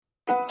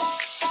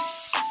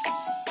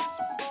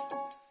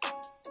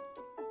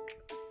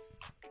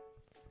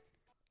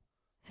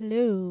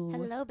Hello.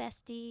 Hello,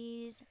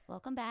 besties.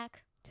 Welcome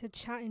back. To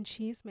Chat and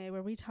Chisme,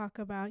 where we talk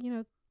about,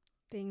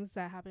 things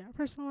that happen in our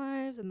personal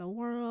lives, in the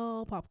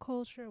world, pop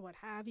culture, what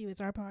have you. It's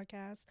our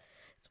podcast.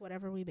 It's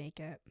whatever we make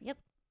it. Yep.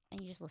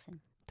 And you just listen.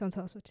 Don't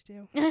tell us what to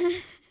do.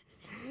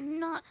 You're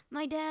not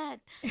my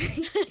dad.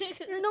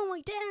 You're not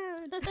my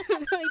dad. I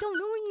don't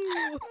know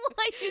you.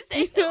 Why you Do say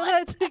you know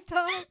that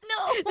TikTok?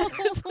 No.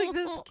 It's like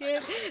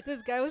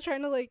this guy was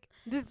trying to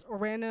this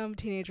random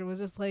teenager was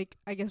just I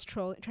guess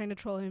trying to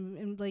troll him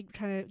and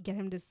trying to get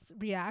him to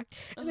react.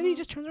 And then he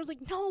just turns around and was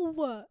like,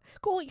 no,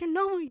 go, you're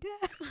not my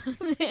dad.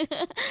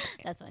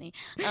 That's funny.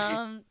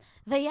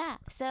 But yeah,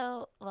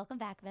 so welcome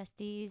back,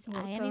 besties.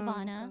 I am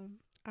Ivana.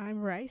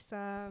 I'm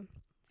Raisa.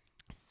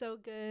 So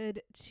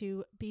good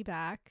to be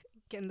back,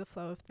 get in the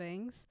flow of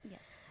things.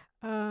 Yes.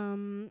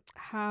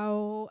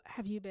 How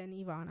have you been,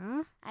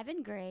 Ivana? I've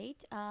been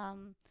great.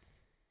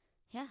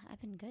 Yeah,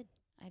 I've been good.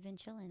 I've been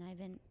chilling. I've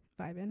been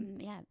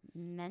Vibing?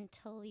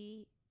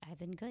 mentally, I've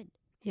been good.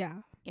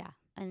 Yeah. Yeah,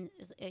 and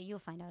you'll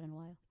find out in a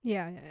while.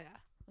 Yeah. In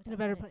a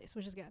better About it. place,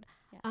 which is good.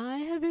 Yeah. I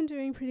have been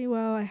doing pretty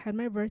well. I had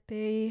my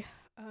birthday.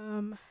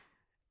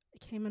 It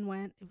came and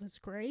went. It was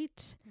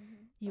great. Mm-hmm.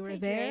 You Okay, were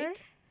there. Drake.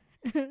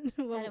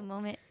 Well, Had a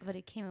moment, but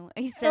it came and went.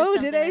 He says oh,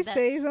 something did I like that.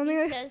 say something?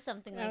 He Like says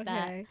something like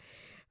that. Okay.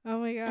 Oh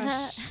my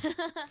gosh.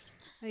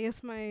 I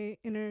guess my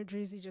inner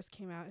Drizzy just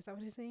came out. Is that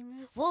what his name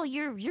is? Well,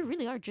 you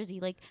really are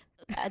Drizzy. Like,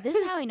 this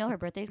is how I know her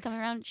birthday's coming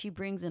around. She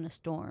brings in a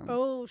storm.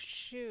 Oh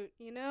shoot!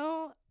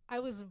 I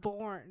was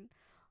born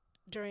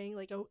during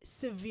a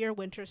severe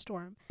winter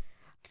storm,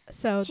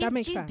 so that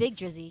makes sense. She's big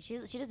Drizzy. She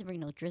doesn't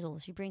bring no drizzle.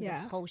 She brings a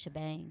whole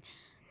shebang.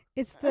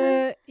 It's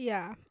the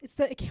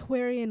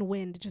Aquarian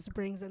wind just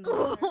brings in the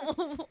weather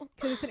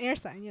because it's an air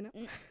sign,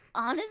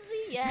 Honestly,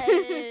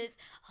 yes.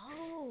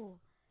 Oh,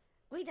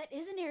 wait, that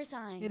is an air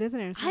sign. It is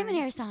an air sign. I'm an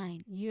air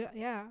sign.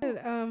 Yeah.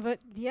 But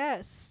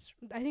yes,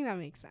 I think that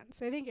makes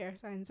sense. I think air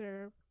signs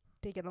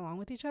they get along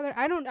with each other.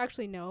 I don't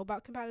actually know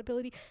about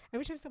compatibility.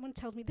 Every time someone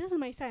tells me this is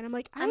my sign, I'm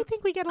like, I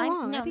think we get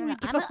along.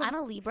 I'm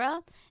a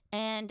Libra,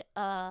 and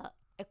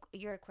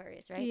you're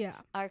Aquarius, right? Yeah.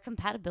 Our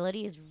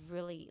compatibility is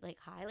really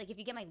high. Like if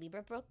you get my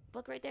Libra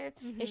book right there,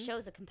 Mm-hmm. it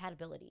shows the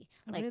compatibility.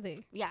 Oh,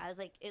 really? Yeah, it's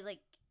like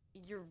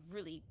you're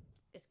really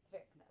it's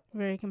very compatible.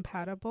 Very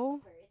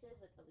compatible.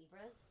 Aquariuses with the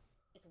Libras,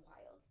 it's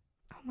wild.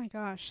 Oh my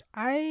gosh,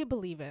 I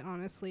believe it.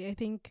 Honestly, I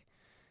think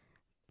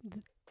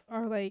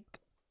our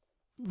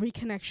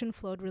reconnection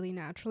flowed really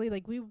naturally.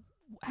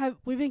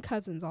 We've been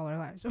cousins all our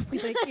lives. We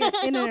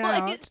in and Why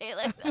out. you say it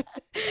like that?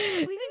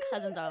 We've been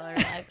cousins all our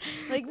lives.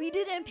 We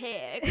didn't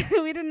pick.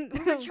 We didn't.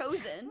 We were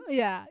chosen.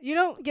 Yeah, you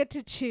don't get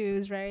to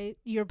choose, right?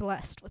 You're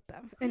blessed with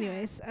them.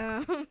 Anyways,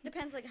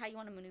 Depends how you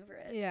want to maneuver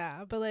it.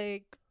 yeah, but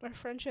our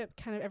friendship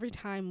kind of every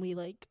time we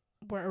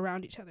were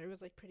around each other, it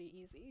was pretty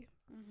easy.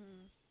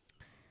 Mhm.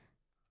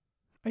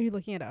 Are you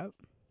looking it up?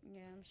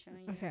 Yeah, I'm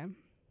showing you. Okay.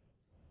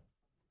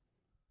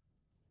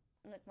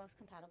 Look, most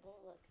compatible.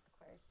 Look,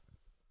 Aquarius.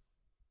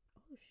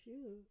 Oh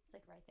shoot!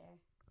 It's right there.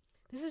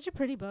 This is a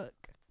pretty book.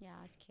 Yeah,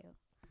 it's cute.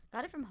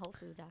 Got it from Whole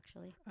Foods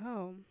actually.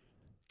 Oh,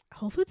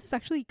 Whole Foods is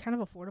actually kind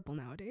of affordable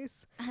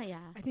nowadays. Yeah.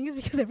 I think it's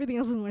because everything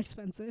else is more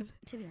expensive.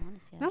 To be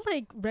honest, yes. Not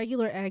like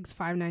regular eggs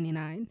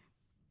 $5.99.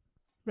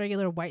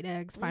 Regular white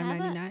eggs we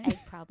have $5.99. an egg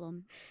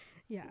problem.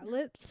 Yeah,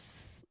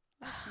 let's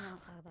not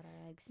talk about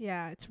our eggs.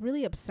 Yeah, it's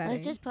really upsetting.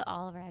 Let's just put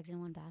all of our eggs in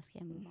one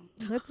basket and move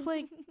on. Let's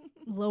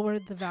lower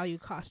the value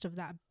cost of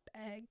that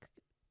egg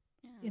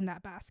Yeah. in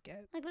that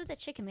basket. What is that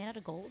chicken made out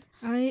of gold?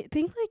 I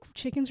think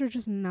chickens are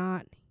just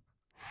not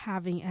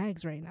having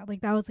eggs right now.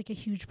 That was a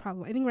huge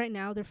problem. I think right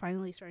now they're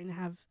finally starting to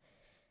have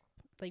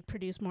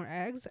produce more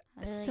eggs.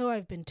 So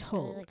I've been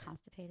told. Are they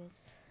constipated?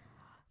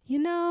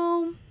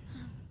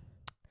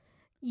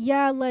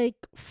 Yeah,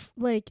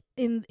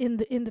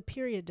 in the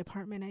period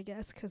department, I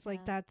guess, because Yeah.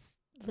 that's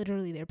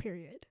literally their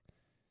period.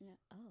 No.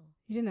 Oh.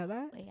 You didn't know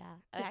that? Wait, yeah.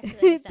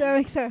 Actually, That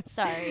makes sense.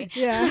 Sorry.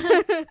 Yeah.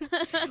 What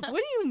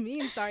do you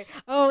mean? Sorry.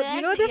 Oh, That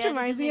you know what actually- this yeah,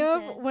 reminds that me makes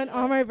of? sense, When yeah.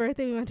 on my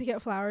birthday we went to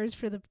get flowers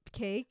for the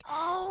cake.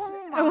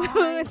 Oh And we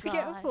my went to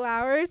get God.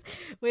 flowers.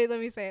 Wait, let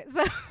me say it.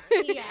 So,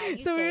 Yeah,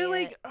 you so we say were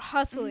it.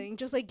 hustling,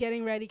 just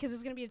getting ready because it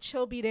was gonna be a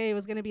chill bee day. It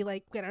was gonna be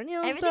get our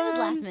nails Everything was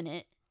done. last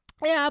minute.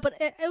 Yeah, but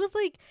it was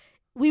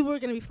we were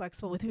gonna be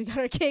flexible with it. We got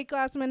our cake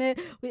last minute,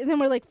 and then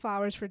we're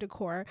flowers for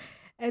decor,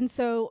 and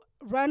so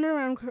run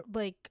around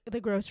the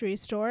grocery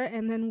store,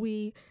 and then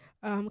we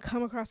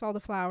come across all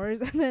the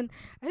flowers, and then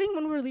I think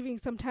when we were leaving,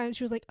 sometimes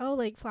she was like,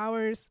 "Oh,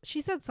 flowers."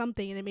 She said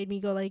something, and it made me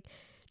go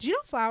 "Do you know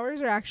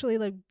flowers are actually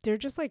they're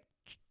just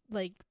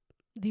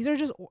these are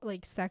just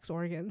sex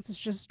organs? It's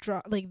just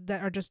that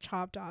are just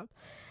chopped up."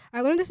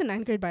 I learned this in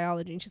 9th grade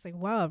biology, and she's like,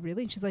 "Wow,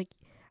 really?" And she's like,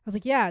 "I was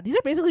like, yeah, these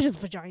are basically just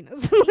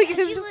vaginas." Yeah, It's she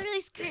just-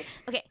 literally screamed.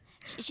 Okay,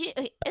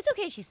 it's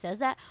okay if she says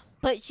that,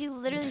 but she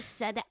literally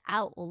said that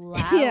out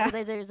loud. Yeah.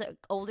 There's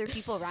older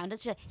people around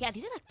us. She's like, yeah,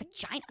 these are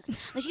vaginas.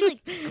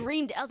 She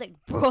screamed. I was like,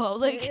 bro,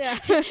 Yeah.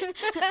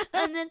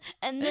 and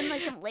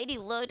then some lady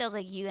looked. I was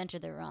like, you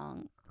entered the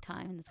wrong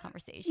time in this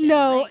conversation.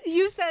 No, Like,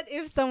 you said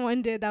if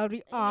someone did, that would be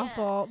Yeah.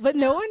 awful. But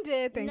no No, one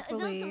did, no,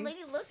 thankfully. some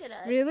lady looked at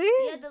us.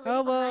 Really? Yeah, the lady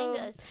Oh, behind well,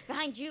 us,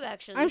 behind you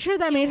actually. I'm sure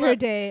that She made her looked-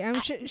 day. I'm I-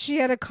 sure she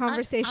had a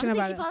conversation honestly,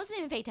 about she it. probably didn't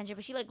even pay attention,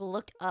 but she like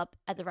looked up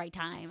at the right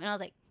time, and I was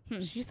like,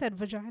 She said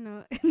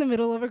vagina in the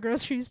middle of a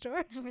grocery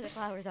store. where the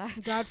flowers are.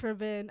 God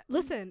forbid.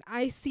 Listen,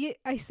 I see it.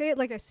 I say it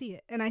like I see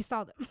it, and I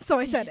saw them, so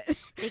I said it.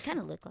 They kind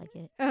of look like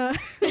it.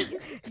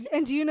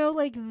 And do you know,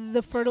 like,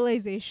 the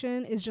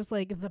fertilization is just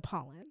like the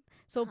pollen.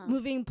 So Huh.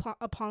 moving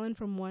a pollen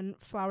from one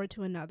flower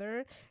to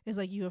another is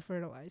like you have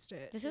fertilized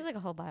it. This is like a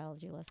whole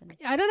biology lesson.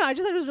 I don't know. I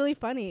just thought it was really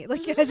funny.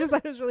 Like, I just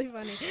thought it was really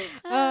funny.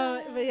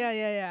 But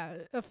yeah.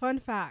 A fun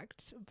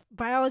fact,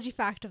 biology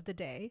fact of the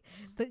day.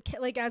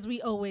 Like as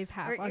we always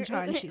have on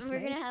Cha and we're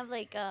Chisme. gonna have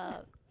like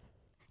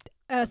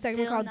A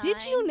segment Bill called "Did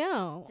You Nye.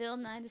 Know?" Bill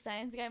Nye the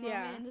Science Guy moment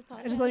Yeah. in this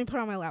podcast. Just let me put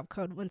on my lab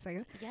coat 1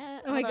 second.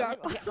 Yeah. Oh my hold on,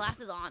 God. get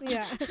glasses on.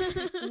 Yeah.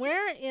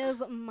 Where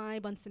is my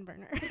Bunsen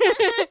burner?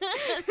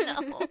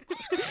 No.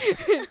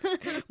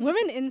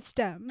 Women in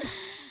STEM.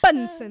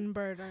 Bunsen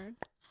burner.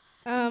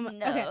 No.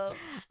 Okay.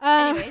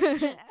 Anyways.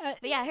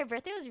 But yeah, her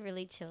birthday was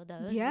really chill though.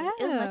 It was Yeah.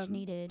 much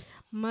needed.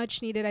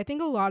 Much needed. I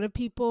think a lot of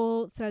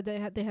people said they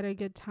had a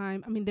good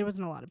time. I mean, there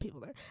wasn't a lot of people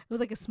there. It was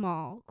like a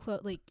small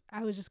like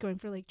I was just going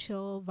for like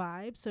chill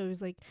vibes. So it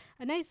was like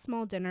a nice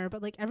small dinner,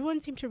 but like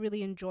everyone seemed to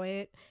really enjoy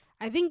it.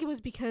 I think it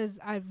was because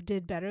I've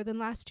did better than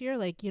last year.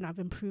 Like, you know, I've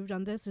improved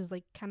on this. It was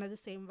like kind of the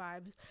same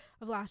vibes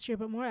of last year,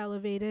 but more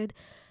elevated.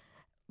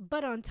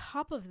 But on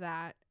top of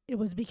that, it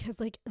was because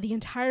like the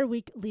entire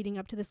week leading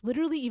up to this,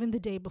 literally even the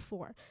day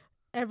before,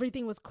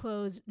 everything was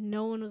closed.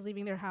 No one was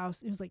leaving their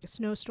house. It was like a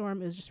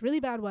snowstorm. It was just really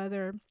bad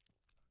weather.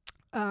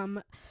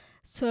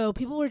 So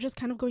people were just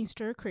kind of going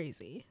stir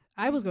crazy.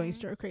 I was going Mhm.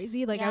 stir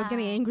crazy. Like I was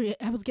getting Yeah. angry.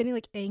 I was getting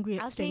like angry I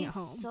at was staying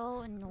getting at home. so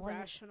annoyed.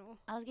 Rational.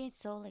 I was getting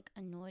so like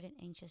annoyed and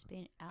anxious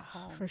being at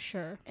home. For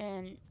sure.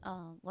 And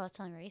what I was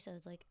telling Race, I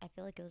was like, I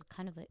feel like it was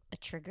kind of a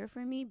trigger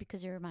for me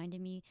because it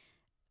reminded me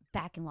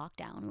back in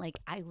lockdown. Like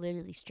I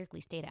literally strictly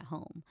stayed at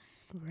home,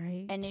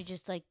 Right. and it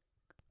just like,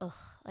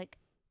 like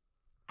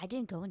I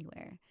didn't go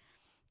anywhere.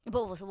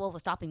 But what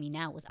was stopping me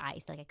now was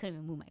ice. Like I couldn't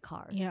even move my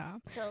car. Yeah.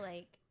 So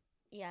like,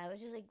 yeah, it was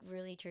just like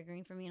really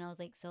triggering for me, and I was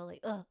like,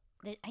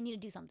 I need to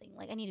do something.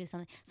 Like I need to do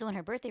something. So when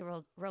her birthday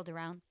rolled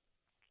around,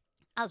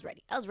 I was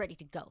ready. I was ready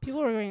to go.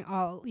 People were going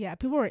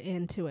people were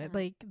into it. Uh-huh.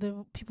 Like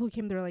the people who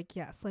came, they were like,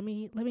 yes, let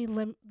me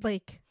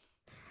like,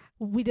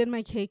 we did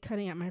my cake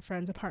cutting at my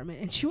friend's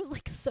apartment and she was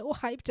like so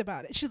hyped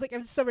about it. She was like,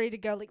 I'm so ready to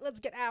go. Like, let's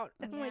get out.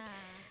 And I'm like,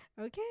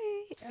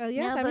 okay.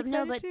 Yes, I'm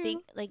excited but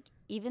too. like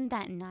even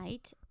that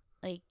night,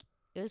 like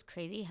it was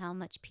crazy how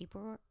much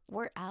people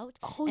were out.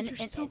 Oh, and, you're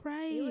and- so and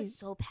right. It was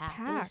so packed.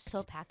 It was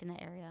so packed in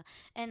that area,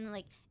 and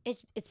like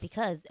it's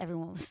because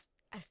everyone was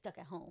stuck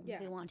at home. Yeah.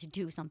 They wanted to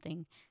do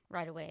something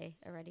right away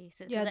already.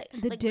 So 'cause, Yeah, like,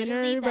 the like, literally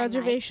dinner that night-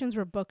 reservations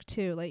were booked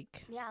too.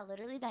 Like, yeah,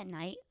 literally that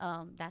night.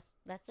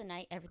 That's the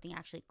night everything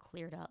actually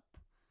cleared up.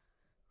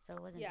 So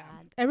it wasn't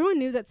bad. everyone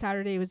knew that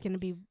Saturday was gonna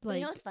be But like.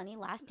 you know what's funny?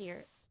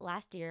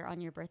 Last year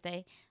on your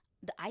birthday,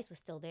 the ice was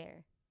still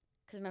there.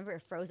 Because remember,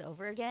 it froze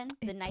over again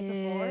the night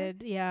before.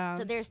 Yeah.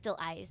 So there's still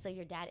ice. So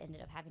your dad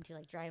ended up having to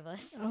like drive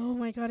us. Oh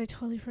my god, I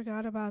totally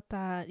forgot about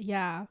that.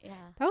 Yeah. Yeah.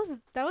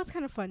 That was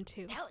kind of fun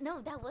too.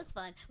 That was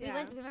fun.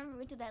 Yeah. We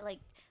went to that like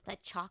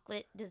that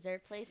chocolate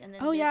dessert place, and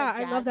then Oh there's, yeah, like, I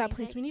jazz love that music.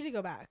 place. We need to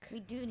go back. We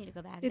do need to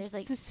go back. It's There's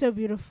like just so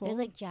beautiful. there's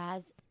like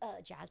jazz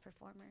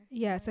performer.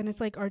 Yes, and it's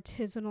like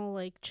artisanal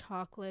like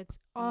chocolates.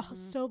 Oh, Mhm.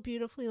 so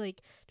beautifully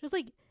like just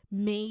like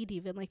made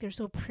even like they're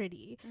so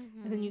pretty.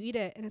 Mm-hmm. And then you eat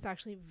it and it's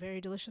actually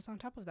very delicious on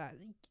top of that.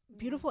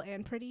 Beautiful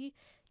and pretty.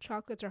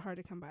 Chocolates are hard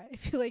to come by. I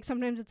feel like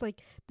sometimes it's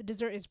like the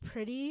dessert is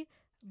pretty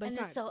but and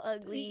it's it's not so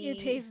ugly. it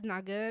tastes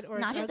not good or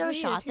not it's to throw ugly,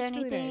 it shots or tastes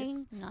really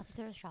anything. nice. Not to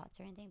throw shots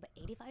or anything, but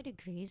 85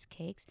 degrees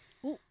cakes.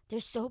 Ooh. They're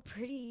so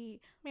pretty.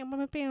 Meow, meow,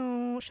 meow,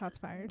 meow. Shots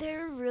fired.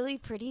 They're really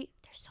pretty.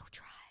 They're so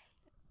dry.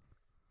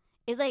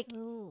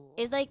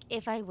 It's like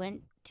if I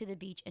went to the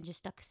beach and just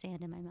stuck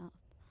sand in my mouth.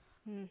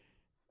 Mm.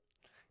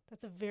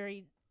 That's a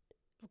very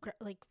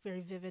like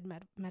very vivid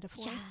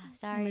metaphor. Yeah,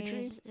 sorry,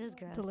 Imagery. it was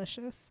gross.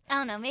 Delicious. I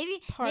don't know. Maybe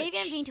I'm Parched.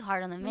 being too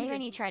hard on them. Let me Maybe I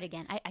drink need to try it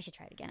again. I should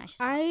try it again.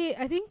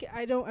 I think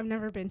I've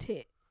never been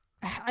to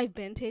I've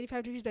been to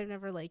 85 degrees, but I've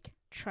never like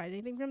tried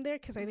anything from there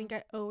because I think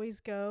I always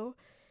go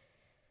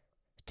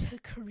to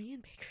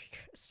Korean bakery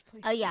places.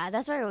 Oh yeah,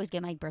 that's where I always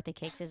get my birthday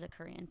cakes. Is a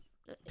Korean.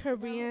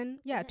 Korean.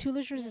 Yeah, Yeah.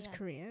 Tulishers is Yeah.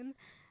 Korean.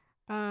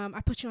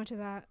 I put you onto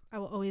that. I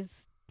will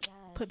always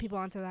put people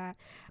onto that.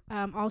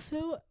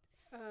 Also,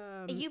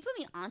 You put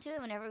me onto it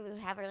whenever we would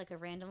have like a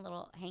random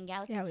little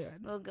hangout. yeah, we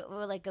would.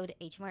 We'll like go to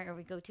H Mart or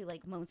we go to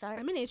like Mozart.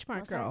 I'm an H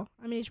Mart Mozart? girl.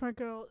 I'm an H Mart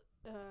girl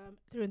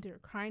through and through.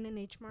 Crying in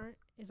H Mart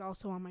is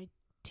also on my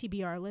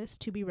TBR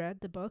list to be read.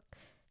 The book,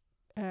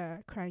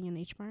 Crying in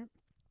H Mart.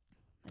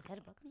 Is that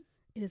a book name?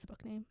 It is a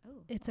book name.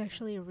 Oh, It's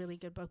actually a really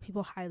good book.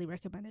 People highly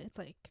recommend it. It's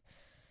like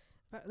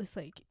about this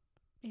like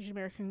Asian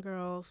American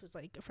girl who's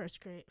like a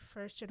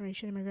first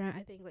generation immigrant.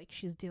 I think like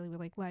she's dealing with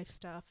like life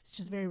stuff. It's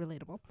just very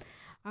relatable.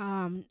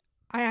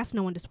 I asked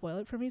no one to spoil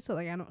it for me, so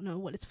like I don't know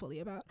what it's fully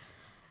about.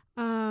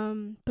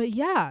 But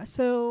yeah,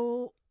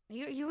 so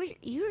You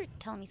were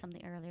telling me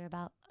something earlier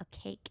about a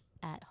cake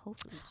at Whole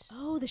Foods.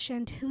 oh, the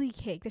chantilly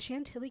cake. The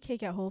chantilly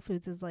cake at Whole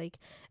Foods is like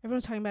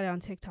everyone's talking about it on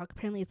TikTok.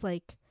 Apparently, it's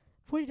like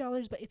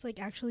 $40, but it's like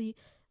actually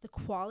the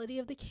quality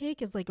of the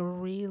cake is like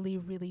really,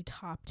 really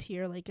top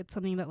tier. Like it's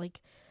something that like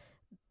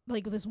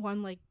this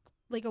one like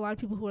a lot of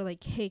people who are like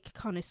cake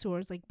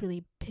connoisseurs, like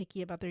really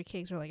picky about their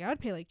cakes, are like, I would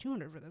pay like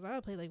 200 for this. I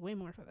would pay like way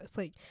more for this.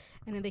 Like,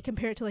 and then they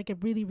compare it to like a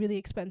really, really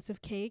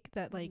expensive cake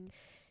that like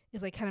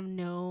is like kind of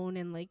known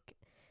and like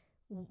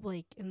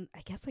in I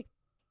guess like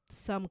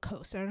some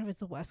coast. I don't know if it's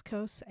the West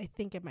Coast. I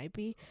think it might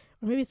be,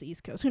 or maybe it's the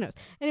East Coast. Who knows?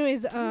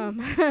 Anyways, I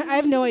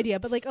have no idea.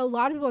 But like a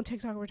lot of people on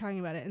TikTok were talking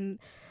about it, and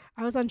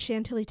I was on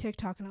Chantilly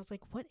TikTok, and I was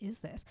like, what is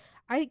this?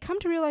 I come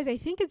to realize I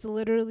think it's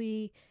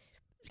literally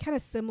kind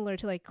of similar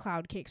to like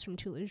cloud cakes from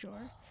Tous les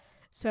Jours.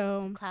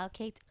 So Cloud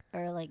cakes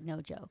are like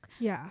no joke.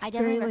 yeah, I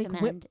definitely very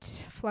recommend. like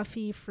whipped,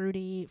 fluffy,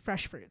 fruity,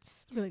 fresh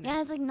fruits. Really nice.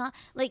 Yeah, it's like not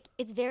like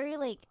it's very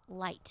like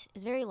light.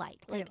 It's very light.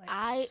 Very Like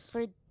light.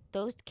 for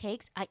those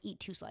cakes, I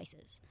eat 2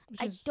 slices.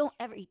 Which I is don't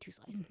ever eat 2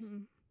 slices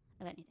mhm,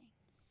 of anything.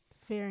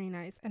 very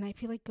nice, and I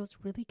feel like goes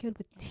really good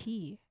with Yeah.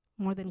 tea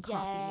more than coffee.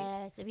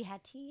 Yes, we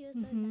had tea. It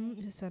was so Mhm,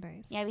 nice. it's so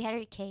nice. Yeah, we had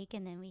our cake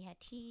and then we had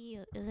tea.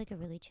 It was like a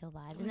really chill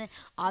vibe. It And then was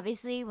so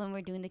obviously when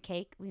we're doing the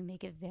cake, we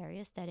make it very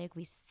aesthetic.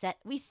 We set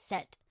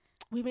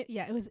we made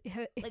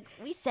like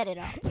we set it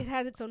up. it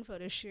had its own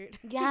photo shoot.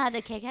 Yeah,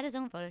 the cake had its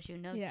own photo shoot.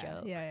 No yeah,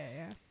 joke.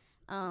 yeah.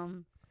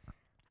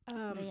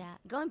 But yeah,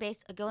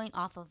 going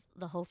off of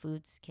the Whole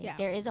Foods cake. Yeah.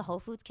 There is a Whole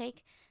Foods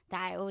cake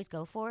that I always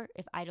go for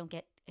if I don't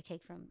get a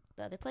cake from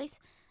the other place.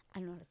 I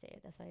don't know how to say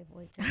it. That's why I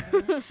avoid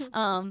saying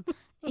it.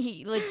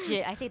 He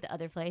legit. I say the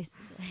other place.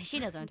 She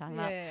knows what I'm talking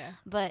about. Yeah.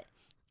 But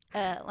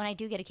when I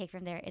do get a cake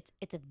from there,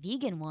 it's a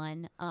vegan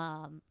one.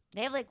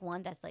 They have like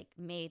one that's like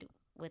made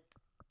with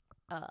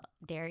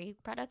dairy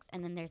products,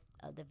 and then there's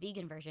the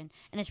vegan version,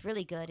 and it's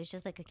really good. It's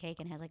just like a cake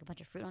and has like a bunch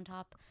of fruit on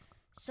top.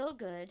 So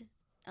good.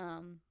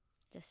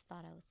 Just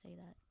thought I would say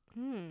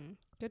that.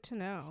 Good to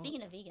know.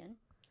 Speaking of vegan,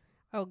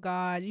 Oh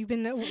God, you've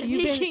been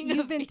Speaking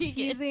of vegan.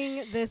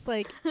 teasing this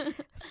like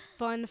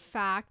fun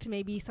fact,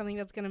 maybe something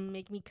that's gonna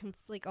make me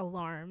like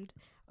alarmed.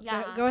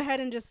 Yeah. Go ahead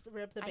and just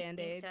rip the I think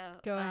Band-Aid. so.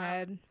 Go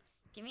ahead.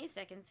 Give me a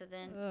second. So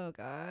then, Oh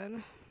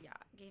God. yeah,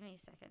 give me a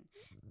second.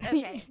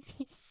 Okay,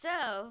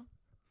 so,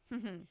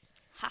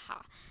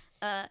 haha.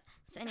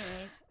 So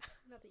anyways,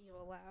 Not that you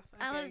will laugh.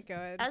 I Okay, was- go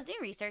ahead. I was doing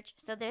research.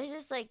 So there's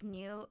this like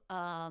new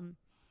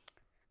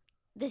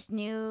this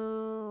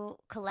new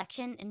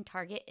collection in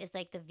Target is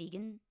like they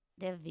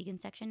have a vegan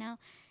section now,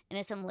 and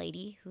it's some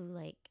lady who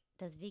like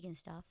does vegan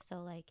stuff.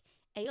 So like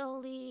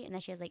aioli, and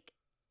then she has like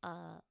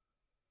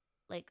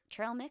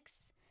trail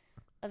mix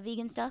of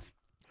vegan stuff.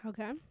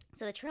 Okay.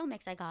 So the trail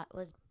mix I got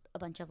was a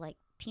bunch of like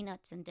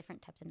peanuts and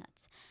different types of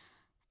nuts,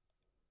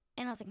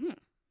 and I was like,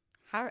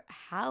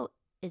 how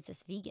is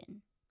this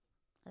vegan?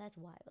 Well, that's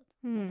wild.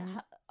 Like,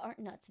 how, aren't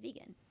nuts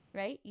vegan,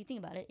 right? You think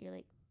about it, you're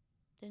like,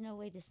 there's no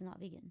way this is not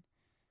vegan.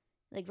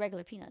 Like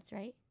regular peanuts,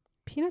 right?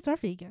 Peanuts are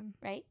vegan.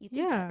 Right? You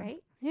think Yeah. that, right?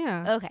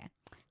 Yeah. Okay.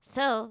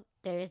 So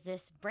there's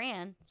this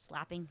brand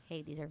slapping,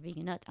 hey, these are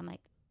vegan nuts. I'm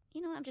like, you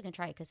know, I'm just gonna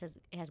try it because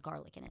it has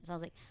garlic in it. So I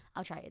was like,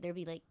 I'll try it. They'll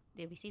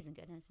be seasoned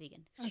good and it's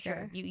vegan.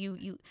 Sure. Okay.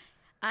 You.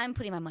 I'm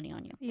putting my money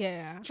on you.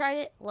 Yeah. Tried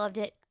it, loved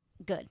it,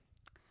 good.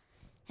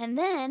 And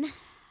then,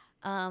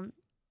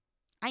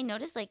 I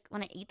noticed like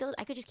when I eat those,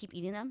 I could just keep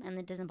eating them and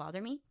it doesn't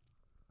bother me.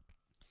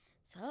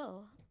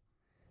 So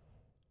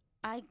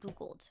I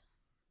Googled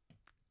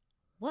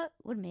what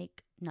would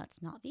make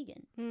nuts not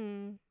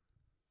vegan.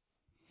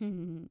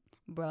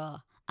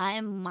 Bruh, I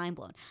am mind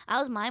blown. I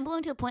was mind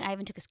blown to the point I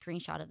even took a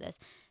screenshot of this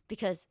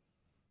because,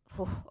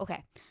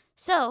 okay.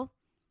 So,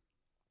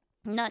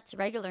 nuts,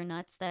 regular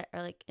nuts that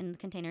are like in the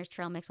containers,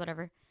 trail mix,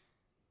 whatever,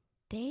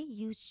 they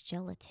use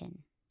gelatin.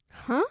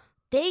 Huh?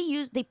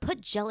 They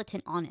put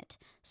gelatin on it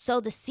so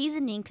the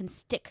seasoning can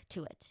stick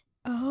to it.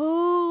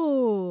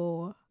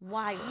 Oh.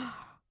 Wild.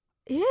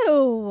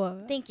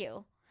 Ew. Thank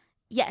you.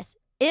 Yes.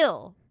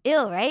 Ill,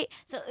 right?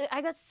 So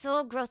I got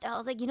so grossed out. I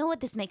was like, you know what?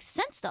 This makes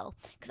sense though,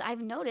 because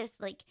I've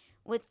noticed like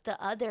with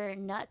the other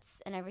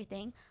nuts and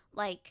everything,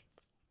 like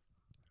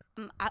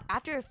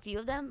after a few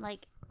of them,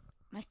 like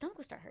my stomach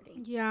will start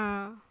hurting.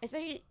 Yeah.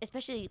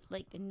 Especially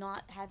like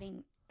not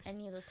having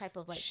any of those type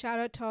of like. Shout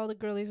out to all the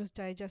girlies with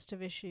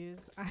digestive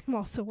issues. I'm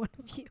also one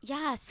of you.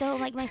 Yeah. So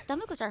like my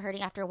stomach will start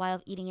hurting after a while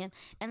of eating it,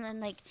 and then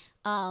like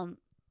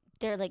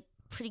they're like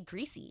pretty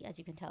greasy, as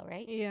you can tell,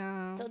 right?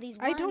 Yeah. So these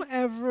I don't ones-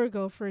 ever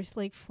go for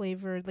like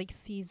flavored, like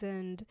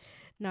seasoned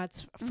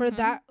nuts for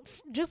that.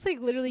 Just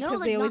like literally No, because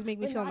like, they always not- make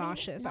me like, feel not even-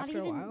 nauseous not after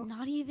even, a while.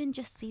 Not even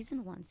just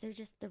seasoned ones. They're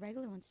just the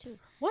regular ones too.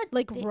 What?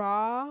 Like they-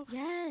 raw?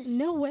 Yes.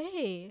 No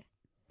way.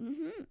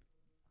 Mm-hmm.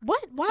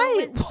 What? Why?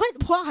 when-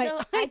 Why?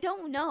 So I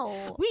don't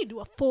know. We do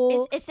a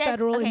full It says-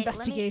 federal okay, let me-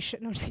 investigation.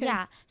 No, I'm just kidding.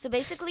 Yeah. So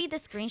basically, the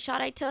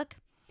screenshot I took,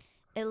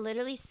 it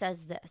literally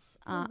says this.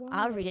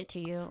 I'll read it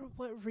to For you.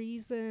 what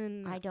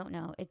reason? I don't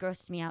know. It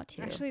grossed me out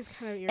too. Actually, it's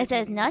kind of It says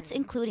irritating. nuts,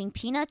 including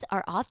peanuts,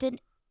 are often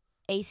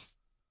a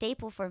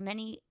staple for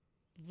many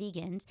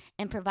vegans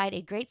and provide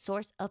a great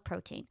source of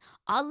protein.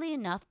 Oddly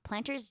enough,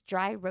 Planters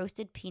dry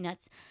roasted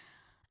peanuts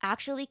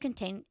actually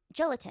contain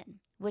gelatin,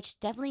 which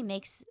definitely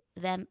makes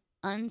them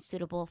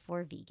unsuitable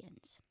for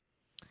vegans.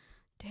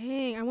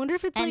 Dang, I wonder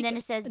if it's And like then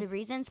it says the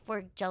reasons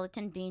for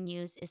gelatin being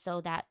used is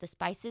so that the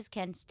spices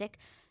can stick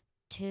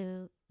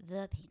to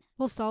the peanuts.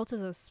 well, salt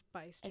is a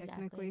spice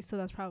technically, Exactly. so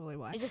that's probably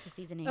why. It's just a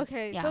seasoning.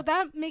 Okay, Yeah. so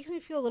that makes me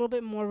feel a little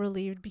bit more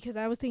relieved because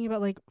I was thinking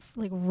about like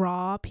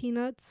raw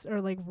peanuts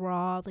or like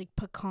raw like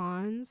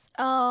pecans.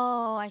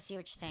 Oh, I see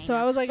what you're saying. So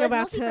now. I was like But it's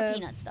about mostly to. for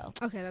peanuts though.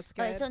 Okay, that's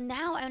good. So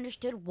now I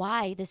understood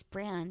why this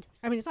brand.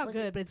 I mean, it's not was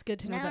good, but it's good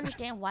to know Now I that.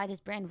 understand why this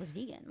brand was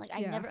vegan. Like I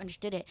Yeah. never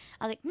understood it.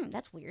 I was like,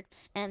 that's weird.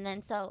 And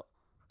then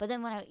but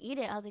then when I eat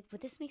it, I was like,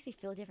 but this makes me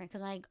feel different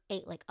because when I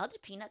ate like other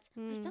peanuts,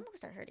 my stomach would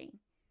start hurting.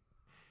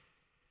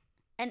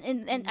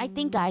 And I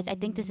think, guys, I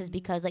think this is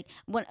because like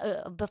when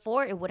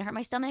before it would hurt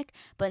my stomach,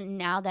 but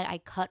now that I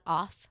cut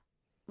off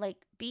like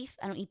beef,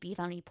 I don't eat beef,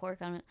 I don't eat pork,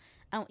 I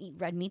don't eat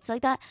red meats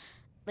like that,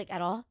 like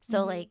at all.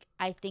 So like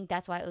I think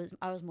that's why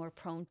I was more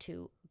prone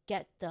to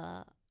get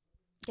the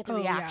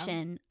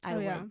reaction I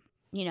would,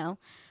 you know.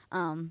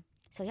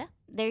 So yeah,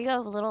 there you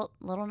go, a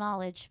little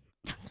knowledge.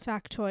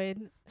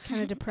 Factoid,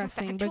 kind of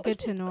depressing, but good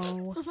to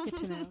know. Good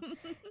to know.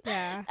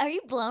 Yeah. Are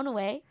you blown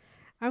away?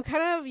 I'm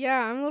kind of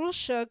I'm a little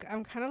shook.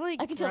 I'm kind of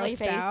like I can tell by your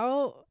grossed face.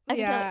 out. I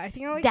can tell. I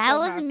think I like That still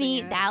was passing me.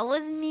 it. That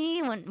was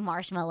me when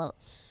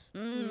marshmallows.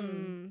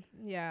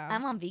 Yeah.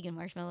 I'm on vegan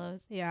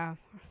marshmallows. Yeah.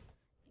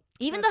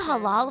 Even That's the fair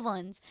halal enough.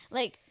 ones,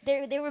 like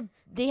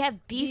they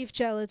have beef.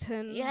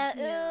 Gelatin. Yeah,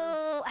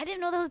 ew, I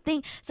didn't know those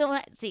things. So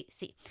when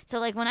so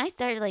like when I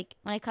started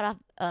when I cut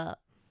off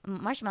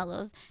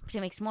marshmallows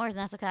to make s'mores, and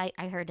that's okay.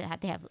 I heard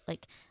that they have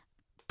like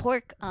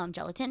pork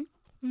gelatin.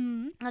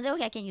 Mm-hmm. I was like,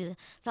 okay, I can use it.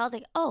 So I was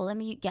like, oh, let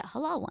me get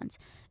halal ones.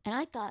 And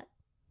I thought,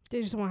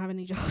 They just won't have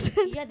any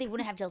gelatin. yeah, they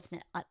wouldn't have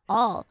gelatin at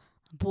all.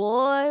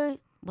 Boy,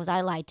 was I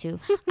lied to.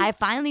 I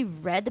finally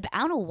read I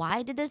don't know why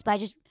I did this, but I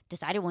just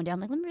decided one day, I'm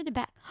like, let me read the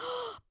back.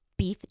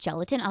 Beef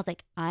gelatin. I was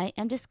like, I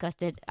am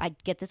disgusted. I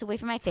get this away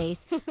from my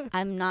face.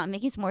 I'm not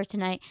making s'mores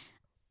tonight.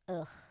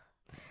 Ugh.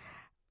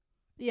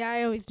 Yeah,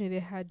 I always knew they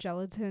had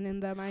gelatin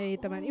in them. I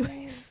ate them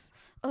anyways.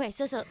 Okay,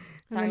 so sorry,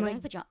 then, let me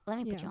put you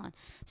yeah. on.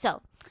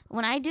 So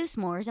when I do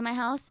s'mores in my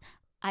house,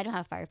 I don't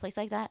have a fireplace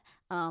like that.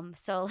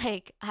 So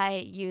like I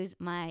use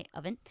my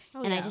oven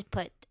and I just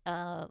put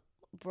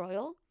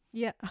broil.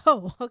 Yeah.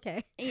 Oh,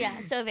 okay. Yeah.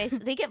 So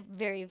basically, they get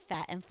very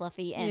fat and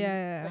fluffy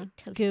and like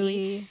toasty.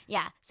 Gooey.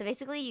 Yeah. So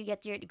basically, you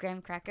get your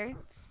graham cracker,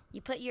 you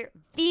put your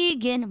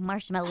vegan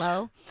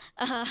marshmallow,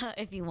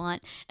 if you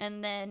want,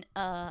 and then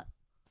the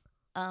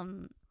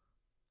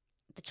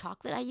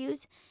chocolate I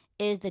use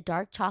is the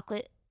dark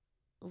chocolate,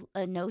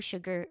 no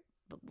sugar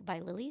by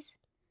Lily's.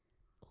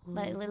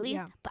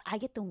 Yeah. But I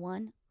get the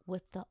one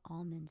with the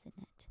almonds in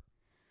it.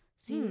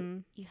 So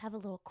you have a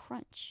little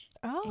crunch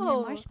in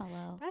your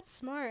marshmallow. That's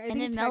smart.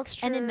 And it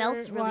melts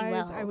really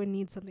well. I would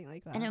need something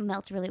like that. And it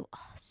melts really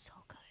so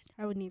good.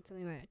 I would need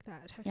something like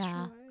that texture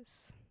Yeah.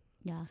 wise.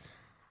 Yeah.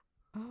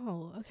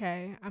 Oh,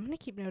 okay. I'm gonna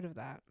keep note of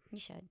that. You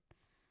should.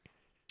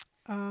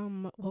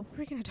 What were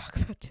we gonna talk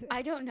about today?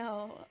 I don't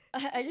know.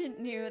 I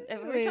didn't knew. We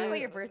were talking about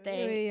your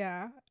birthday.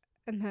 Yeah.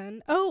 And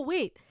then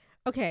wait.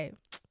 Okay.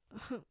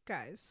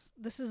 Guys,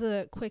 this is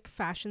a quick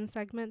fashion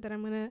segment that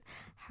I'm gonna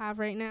have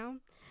right now.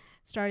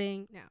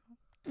 Starting now.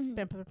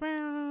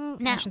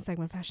 Mm-hmm. Fashion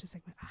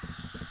segment.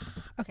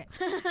 Okay.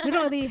 We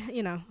don't really,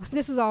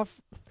 this is all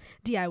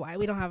DIY.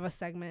 We don't have a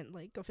segment,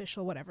 like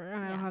official, whatever.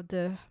 I don't have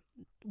the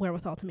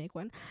wherewithal to make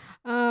one.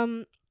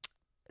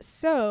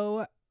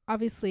 So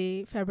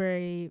obviously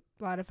February,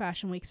 a lot of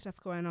fashion week stuff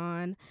going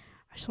on.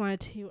 I just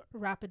wanted to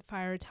rapid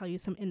fire tell you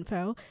some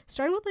info.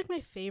 Starting with like my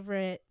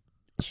favorite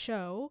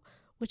show,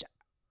 which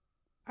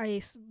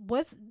I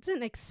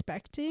wasn't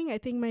expecting. I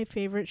think my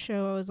favorite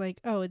show, I was like,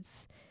 oh,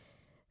 it's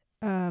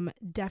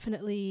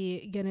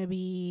definitely gonna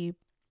be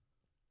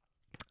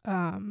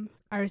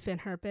Iris Van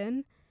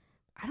Herpen.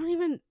 I don't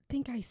even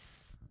think I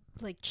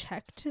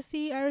checked to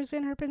see Iris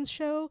Van Herpen's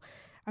show.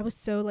 I was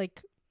so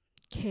like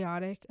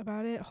chaotic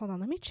about it. Hold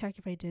on, let me check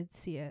if I did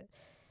see it.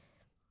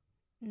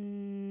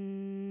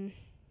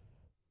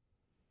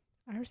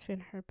 Iris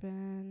Van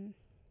Herpen.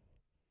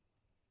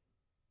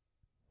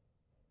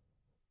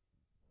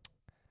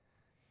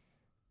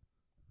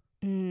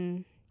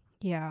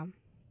 Yeah.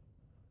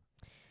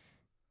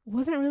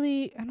 Wasn't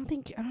really, I don't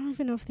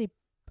even know if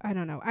I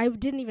don't know. I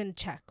didn't even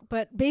check.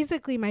 But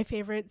basically my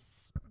favorite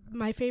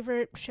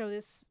show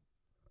this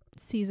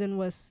season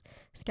was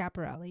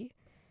Schiaparelli.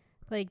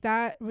 Like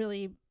that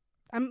really,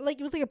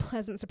 it was like a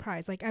pleasant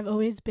surprise. Like I've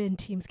always been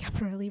Team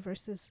Schiaparelli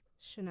versus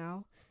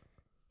Chanel.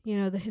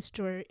 The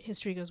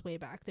history goes way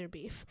back, their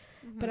beef.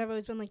 Mm-hmm. But I've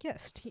always been like,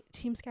 yes,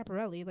 Team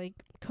Schiaparelli. Like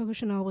Coco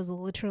Chanel was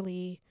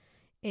literally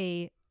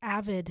a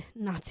avid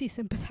Nazi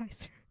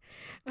sympathizer.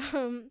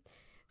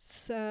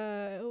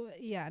 So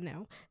yeah,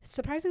 no.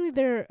 Surprisingly,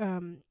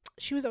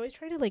 she was always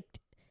trying to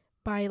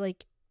by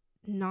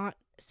not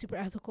super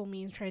ethical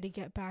means try to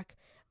get back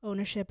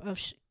ownership of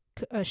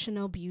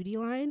Chanel beauty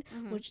line,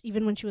 which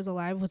even when she was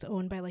alive was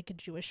owned by like a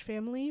Jewish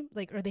family,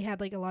 like, or they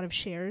had like a lot of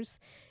shares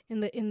in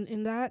the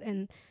in that.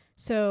 And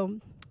so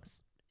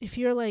if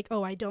you're like,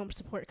 oh, I don't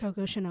support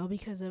Coco Chanel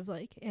because of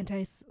like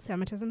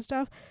anti-Semitism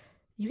stuff,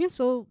 you can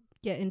still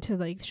get into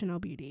like Chanel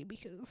beauty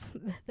because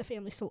the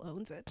family still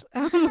owns it.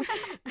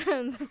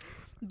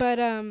 But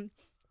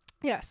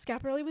yeah,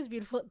 Schiaparelli was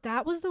beautiful.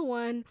 That was the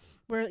one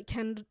where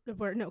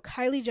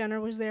Kylie Jenner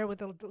was there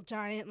with a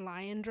giant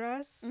lion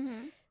dress.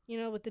 You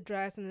know, with the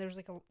dress, and there was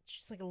like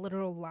just like a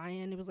literal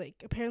lion. It was like,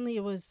 apparently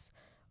it was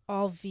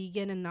all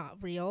vegan and not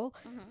real.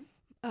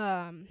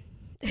 And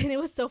it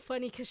was so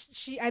funny because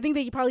I think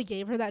they probably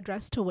gave her that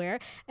dress to wear,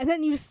 and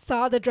then you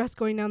saw the dress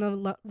going down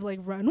the like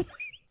runway.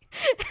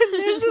 And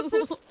there's just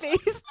this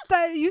face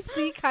that you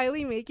see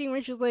Kylie making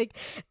where she's like,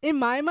 in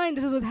my mind,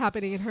 this is what's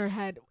happening in her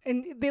head.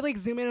 And they like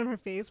zoom in on her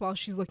face while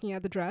she's looking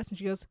at the dress, and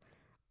she goes,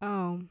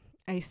 oh,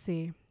 I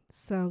see.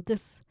 So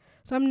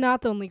I'm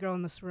not the only girl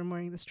in this room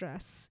wearing this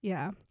dress.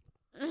 Yeah.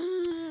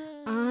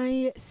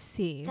 I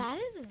see. That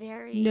is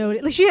very... No,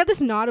 like she had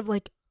this nod of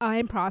like,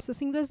 I'm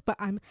processing this, but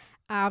I'm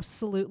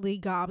absolutely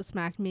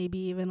gobsmacked, maybe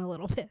even a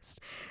little pissed.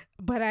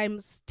 But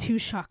I'm too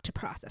shocked to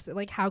process it.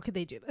 Like, how could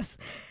they do this?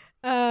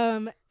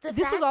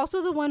 This was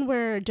also the one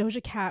where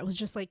Doja Cat was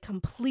just like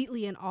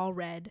completely in all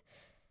red,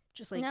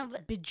 just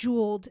like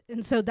bejeweled.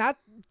 And so that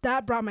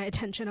brought my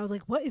attention. I was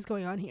like, what is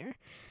going on here?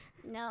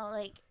 No,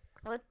 like,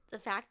 what the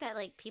fact that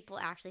like people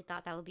actually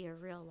thought that would be a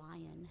real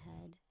lion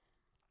head.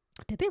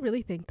 Did they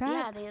really think that?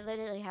 Yeah, they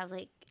literally have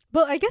like...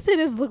 Well, I guess it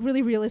does look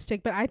really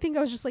realistic, but I think I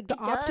was just like the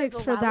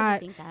optics for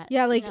that.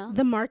 Yeah, like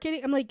the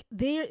marketing. I'm like,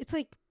 it's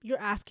like you're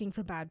asking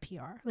for bad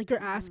PR. Like you're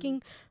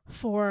asking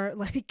for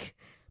like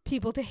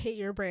people to hate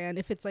your brand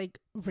if it's like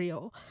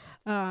real.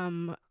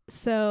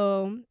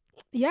 So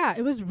yeah,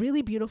 it was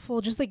really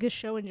beautiful. Just like this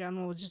show in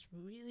general was just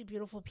really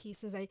beautiful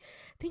pieces. I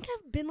think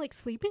I've been like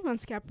sleeping on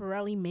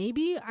Schiaparelli,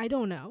 maybe. I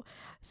don't know.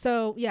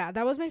 So yeah,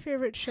 that was my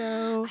favorite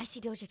show. I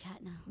see Doja Cat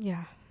now.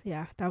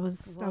 Yeah, that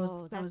was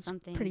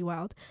something pretty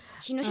wild.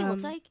 She knows she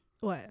looks like?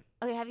 What?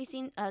 Okay, have you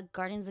seen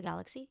Guardians of the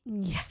Galaxy?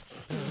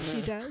 Yes,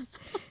 she does.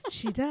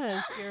 She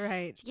does. You're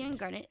right. She's giving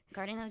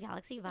Guardian of the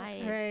Galaxy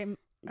vibes.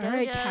 All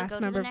right,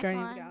 cast member of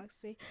Guardians of the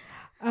Galaxy.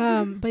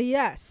 But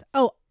yes.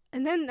 Oh,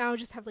 and then now I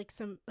just have like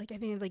some, like I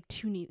think like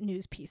 2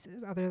 news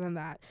pieces. Other than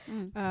that,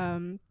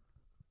 I'll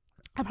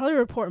probably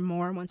report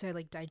more once I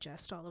like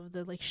digest all of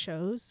the like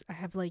shows. I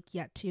have like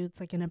yet to. It's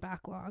like in a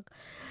backlog.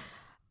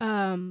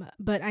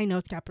 But I know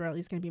Schiaparelli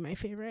is gonna be my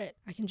favorite.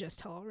 I can just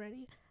tell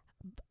already.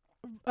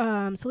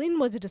 Celine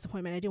was a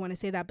disappointment. I do want to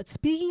say that. But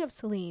speaking of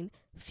Celine,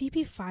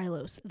 Phoebe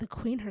Philos, the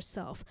queen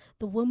herself,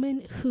 the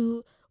woman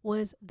who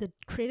was the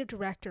creative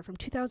director from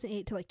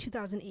 2008 to like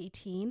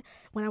 2018,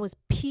 when I was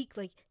peak,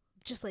 like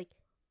just like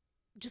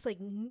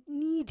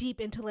knee deep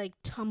into like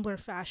Tumblr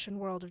fashion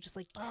world of just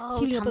like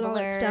keeping up with all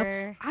that stuff.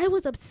 I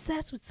was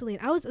obsessed with Celine.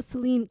 I was a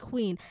Celine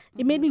queen.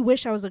 It made me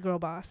wish I was a girl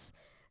boss.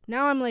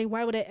 Now I'm like,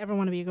 why would I ever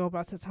want to be a girl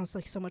boss? That sounds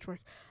like so much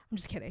work. I'm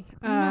just kidding.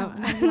 No,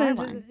 you are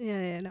one.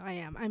 No, I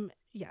am.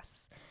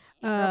 Yes.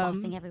 Girl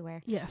bossing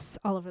everywhere. Yes,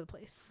 all over the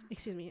place.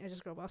 Excuse me, I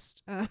just girl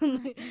bossed.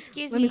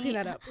 Excuse Let me. me clean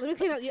that up. I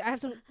have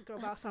some girl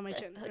boss on my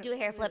chin. Do a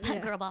hair flip.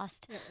 Girl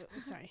bossed.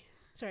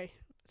 Sorry,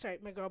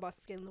 my girl boss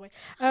is getting in the way.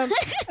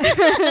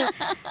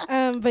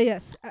 But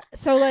yes,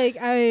 so like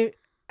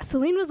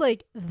Celine was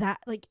like that,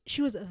 like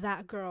she was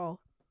that girl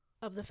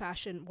of the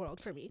fashion world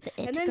for me.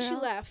 And then she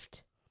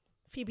left.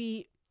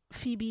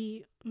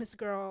 Phoebe, Miss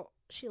Girl,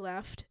 she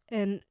left,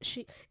 and is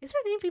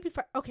her name Phoebe?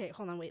 Okay,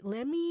 hold on, wait.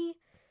 Let me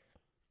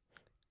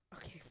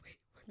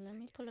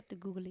pull up the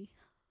googly.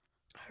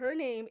 Her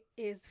name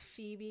is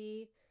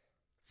Phoebe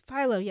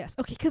Philo. Yes,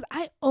 okay, because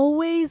I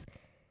always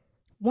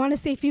want to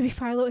say Phoebe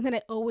Philo, and then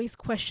I always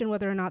question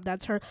whether or not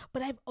that's her.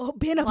 But I've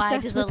been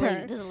obsessed with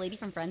her. Does a lady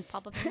from Friends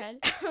pop up in your head?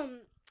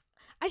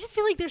 I just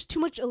feel like there's too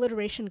much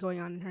alliteration going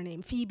on in her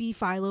name. Phoebe,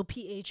 Philo,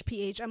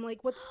 PH. I'm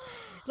like, what's...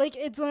 like,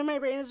 it's in my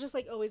brain is just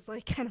like always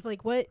like kind of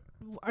like, what?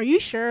 Are you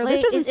sure?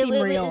 This doesn't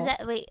seem real.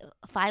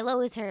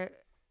 Philo is her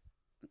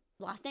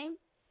last name?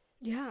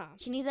 Yeah.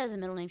 She needs that as a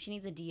middle name. She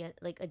needs a D,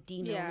 like a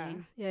D middle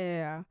name.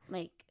 Yeah.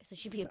 Like, so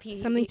she'd be a P.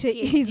 Something to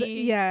ease.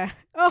 Yeah.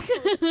 Oh,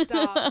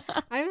 stop.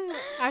 I'm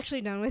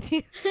actually done with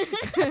you.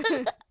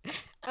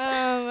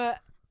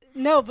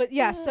 No, but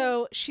yeah,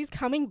 so she's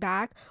coming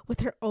back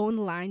with her own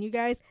line, you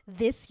guys,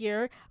 this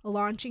year,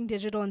 launching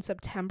digital in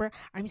September.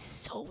 I'm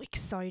so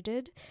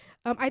excited.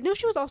 I know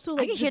she was also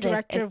like the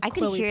director of Chloe. I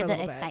could hear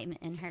the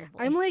excitement in her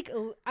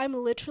voice. I'm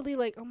literally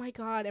like, oh my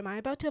God, am I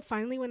about to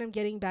finally, when I'm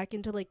getting back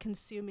into like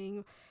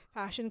consuming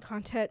fashion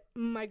content,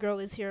 my girl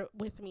is here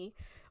with me.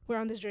 We're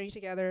on this journey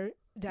together,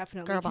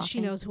 definitely, because she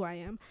knows who I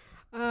am.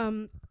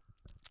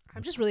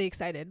 I'm just really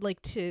excited,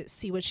 like, to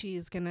see what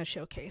she's gonna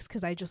showcase,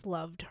 because I just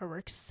loved her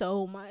work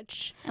so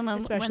much,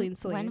 especially in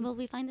Celine. When will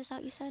we find this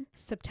out? You said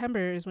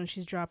September is when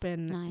she's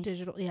dropping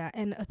digital. Yeah,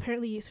 and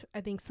apparently,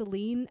 I think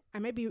Celine. I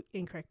might be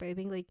incorrect, but I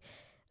think like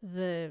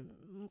the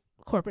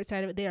corporate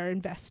side of it, they are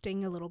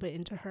investing a little bit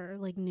into her,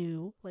 like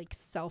new, like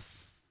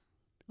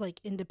like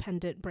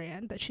independent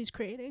brand that she's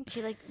creating. Is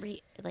she like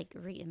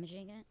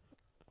re-imaging it?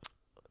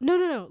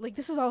 No. Like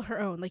this is all her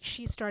own. Like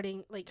she's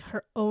starting like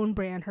her own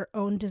brand, her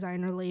own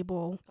designer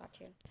label.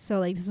 Gotcha. So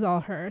like this is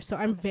all her. So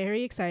I'm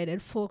very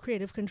excited. Full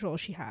creative control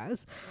she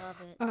has. Love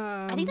it.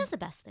 I think that's the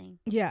best thing.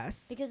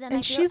 Yes. Because then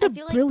and she's a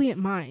brilliant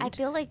mind. I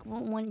feel like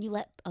when you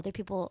let other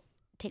people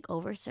take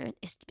over,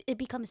 it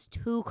becomes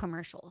too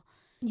commercial.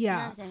 Yeah. You know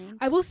what I'm saying?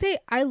 I will say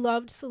I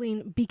loved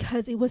Celine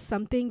because it was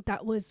something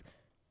that was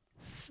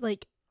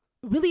like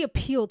really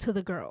appealed to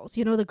the girls.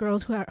 You know, the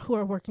girls who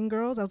are working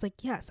girls. I was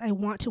like, yes, I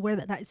want to wear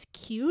that. That is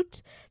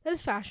cute. That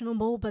is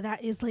fashionable, but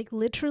that is like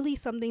literally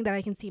something that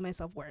I can see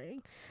myself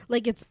wearing.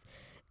 Like it's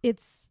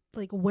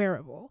like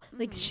wearable. Mm-hmm.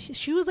 Like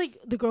she was like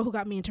the girl who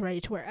got me into ready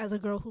to wear as a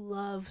girl who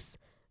loves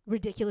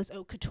ridiculous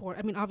haute couture.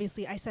 I mean,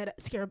 obviously I said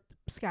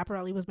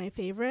Schiaparelli was my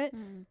favorite.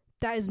 Mm.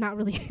 That is not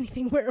really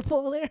anything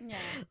wearable there. Yeah.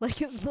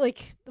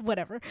 Like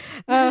whatever.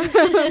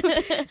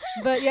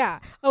 But yeah.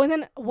 Oh, and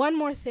then one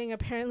more thing.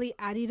 Apparently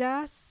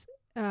Adidas,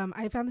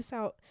 I found this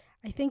out,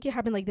 I think it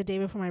happened like the day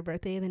before my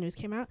birthday, the news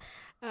came out.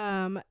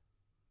 Why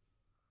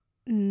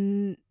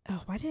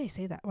did I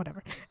say that?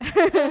 Whatever.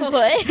 What?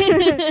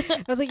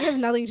 I was like, it has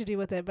nothing to do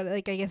with it, but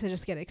like I guess I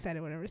just get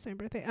excited whenever it's my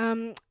birthday.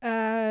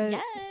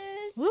 Yes.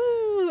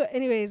 Woo.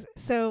 Anyways,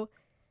 so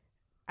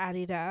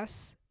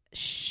Adidas,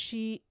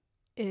 she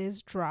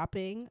is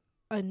dropping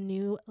a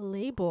new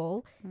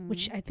label,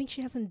 which I think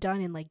she hasn't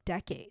done in like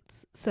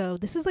decades. So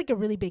this is like a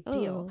really big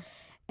deal.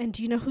 And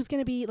do you know who's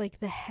going to be like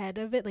the head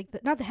of it? Like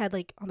not the head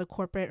like on the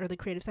corporate or the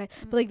creative side,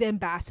 but like the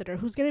ambassador.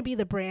 Who's going to be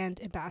the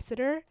brand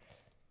ambassador?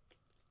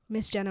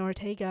 Miss Jenna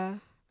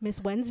Ortega, Miss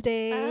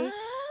Wednesday.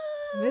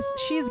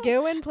 She's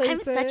going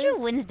places. I'm such a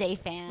Wednesday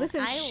fan.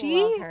 Listen,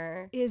 she love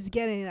her. Is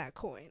getting that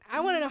coin.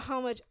 I want to know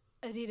how much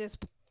Adidas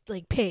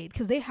like paid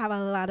because they have a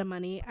lot of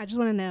money. I just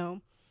want to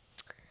know.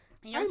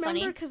 You know, I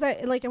remember because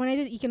I like when I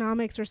did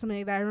economics or something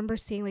like that. I remember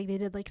seeing like they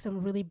did like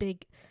some really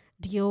big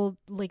deal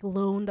like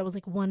loan that was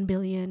like $1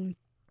 billion,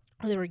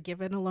 or they were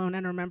given a loan. I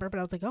don't remember, but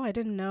I was like, oh, I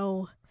didn't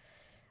know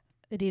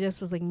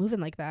Adidas was like moving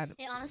like that.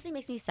 It honestly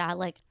makes me sad,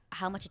 like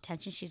how much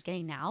attention she's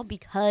getting now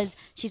because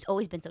she's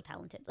always been so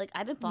talented. Like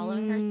I've been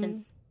following her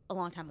since a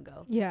long time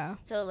ago. Yeah.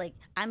 So like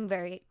I'm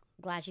very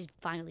glad she's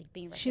finally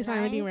being recognized. She's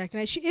finally being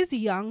recognized. She is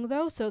young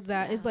though, so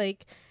that is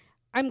like,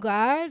 I'm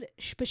glad,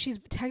 but she's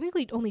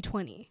technically only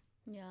 20.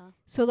 Yeah.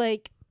 So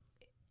like,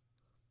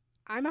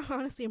 I'm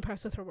honestly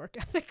impressed with her work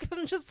ethic.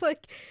 I'm just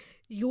like,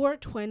 you're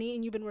 20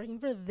 and you've been working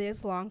for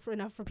this long for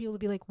enough for people to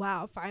be like,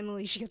 wow,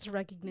 finally she gets a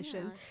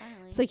recognition. Yeah,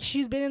 it's like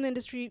she's been in the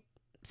industry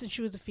since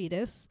she was a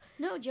fetus.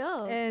 No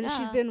joke. And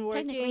she's been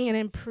working and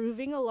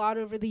improving a lot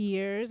over the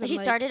years. She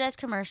started as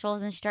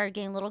commercials and she started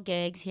getting little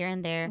gigs here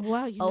and there.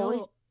 Wow,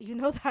 you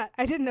know that.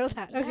 I didn't know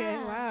that. Yeah, okay,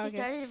 wow. She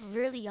started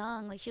really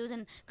young. Like she was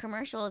in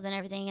commercials and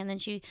everything, and then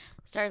she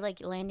started like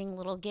landing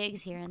little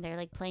gigs here and there,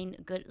 like playing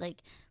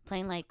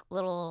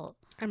little.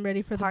 I'm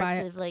ready for parts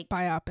the of like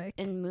biopic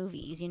in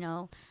movies, you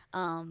know.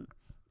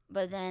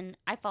 But then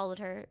I followed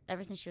her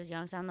ever since she was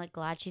young, so I'm like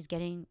glad she's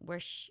getting where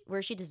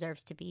she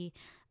deserves to be,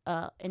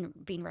 and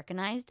being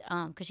recognized.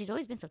 Because she's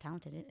always been so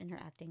talented in her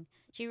acting.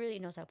 She really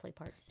knows how to play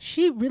parts.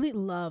 She really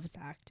loves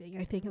acting.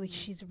 I think like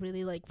she's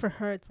really like, for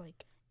her it's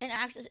like. And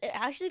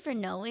actually, for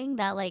knowing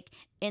that, like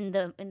in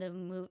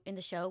the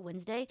show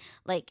Wednesday,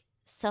 like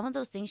some of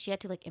those things she had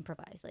to like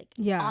improvise, like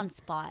on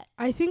spot.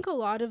 I think a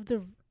lot of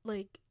the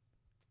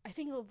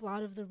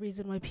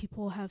reason why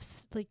people have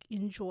like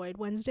enjoyed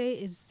Wednesday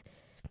is,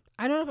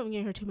 I don't know if I'm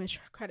giving her too much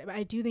credit, but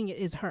I do think it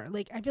is her.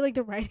 Like I feel like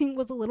the writing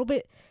was a little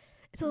bit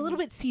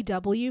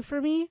CW for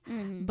me,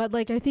 but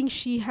like I think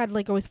she had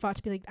like always fought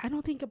to be like, I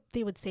don't think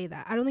they would say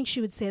that. I don't think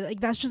she would say that. Like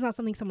that's just not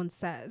something someone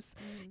says.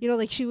 You know,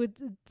 like she would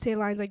say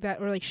lines like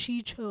that, or like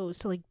she chose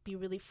to like be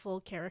really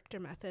full character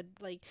method.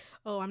 Like,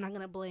 oh, I'm not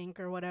gonna blink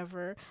or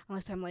whatever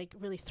unless I'm like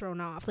really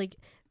thrown off. Like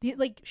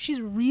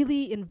she's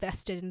really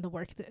invested in the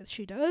work that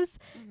she does.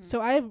 So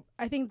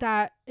I think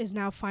that is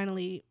now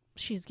finally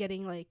she's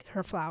getting like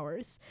her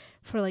flowers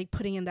for like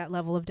putting in that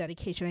level of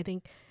dedication. I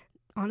think.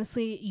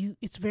 Honestly,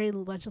 it's very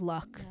much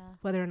luck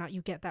whether or not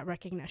you get that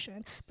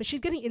recognition. But she's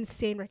getting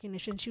insane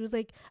recognition. She was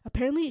like,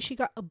 apparently she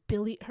got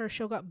her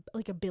show got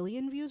like 1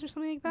 billion views or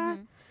something like that.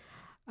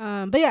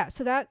 But yeah,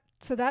 so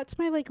that's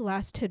my like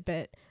last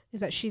tidbit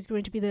is that she's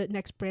going to be the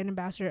next brand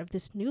ambassador of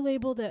this new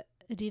label that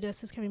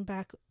Adidas is coming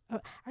back.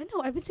 I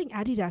know I've been saying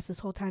Adidas this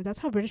whole time. That's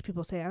how British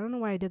people say it. I don't know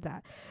why I did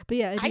that. But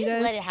yeah, Adidas. I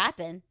just let it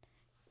happen.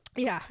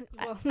 Yeah.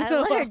 Well,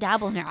 I let her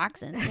dabble in her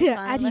accent.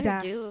 Yeah,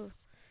 Adidas.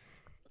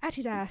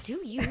 Adidas. Do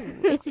you?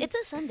 It's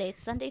a Sunday.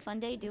 It's Sunday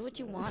fun day. Do what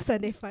you want.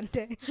 Sunday fun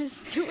day.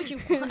 Just do what you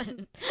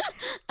want.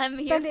 I'm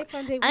here. Sunday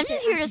fun day. I'm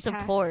just here to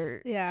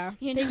support. Yeah.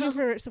 You Thank you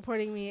for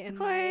supporting me in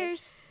my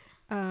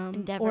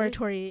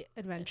oratory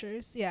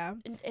adventures. Yeah.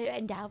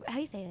 How do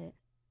you say it?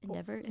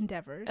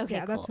 Endeavors. Okay,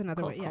 yeah, cool, that's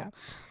another way. Cool. Yeah.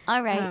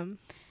 All right.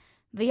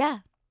 But yeah.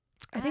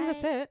 I think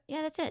that's it.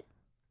 Yeah, that's it.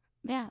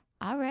 Yeah.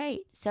 All right.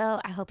 So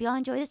I hope you all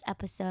enjoy this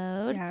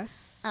episode.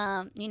 Yes.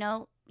 You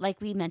know, like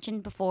we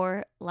mentioned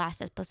before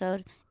last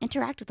episode,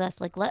 interact with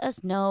us. Like, let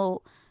us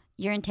know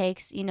your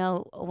intakes. You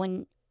know,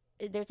 when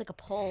there's like a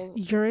poll,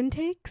 Urine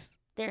takes?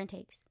 their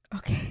intakes.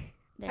 Okay.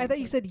 Their I thought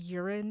you intakes. said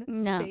urine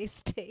No.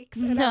 space takes.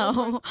 And I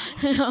was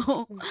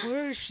No, like,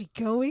 where is she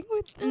going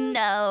with this?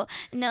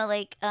 no,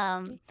 like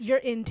Your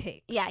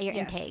intakes. Yeah, your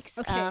Yes. intakes.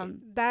 Okay.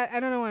 That I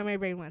don't know why my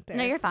brain went there.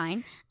 no, you're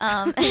fine.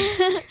 I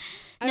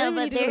No, don't even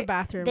but need to go to the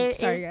bathroom. there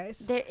Sorry, is-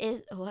 guys. there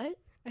is what?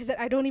 I said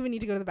I don't even need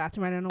to go to the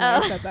bathroom. I don't know why I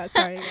Oh. said that.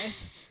 Sorry,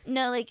 guys.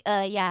 No, like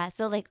yeah.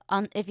 So like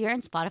on if you're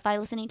on Spotify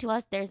listening to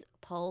us, there's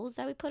polls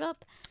that we put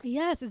up.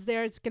 Yes, it's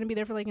there. It's going to be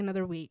there for like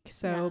another week.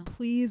 So Yeah.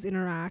 please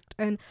interact.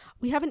 And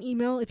we have an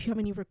email if you have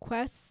any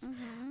requests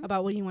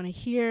about what you want to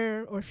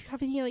hear, or if you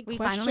have any like We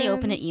questions. finally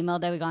opened an email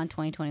that we got in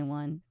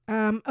 2021.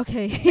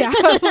 Okay. Yeah.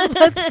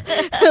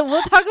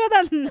 we'll talk about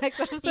that in the next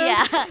episode.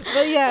 Yeah.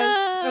 But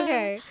yes.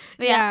 Okay.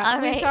 Yeah,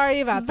 all we're right.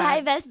 sorry about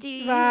Bye, that.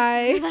 besties.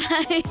 Bye.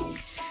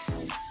 Bye.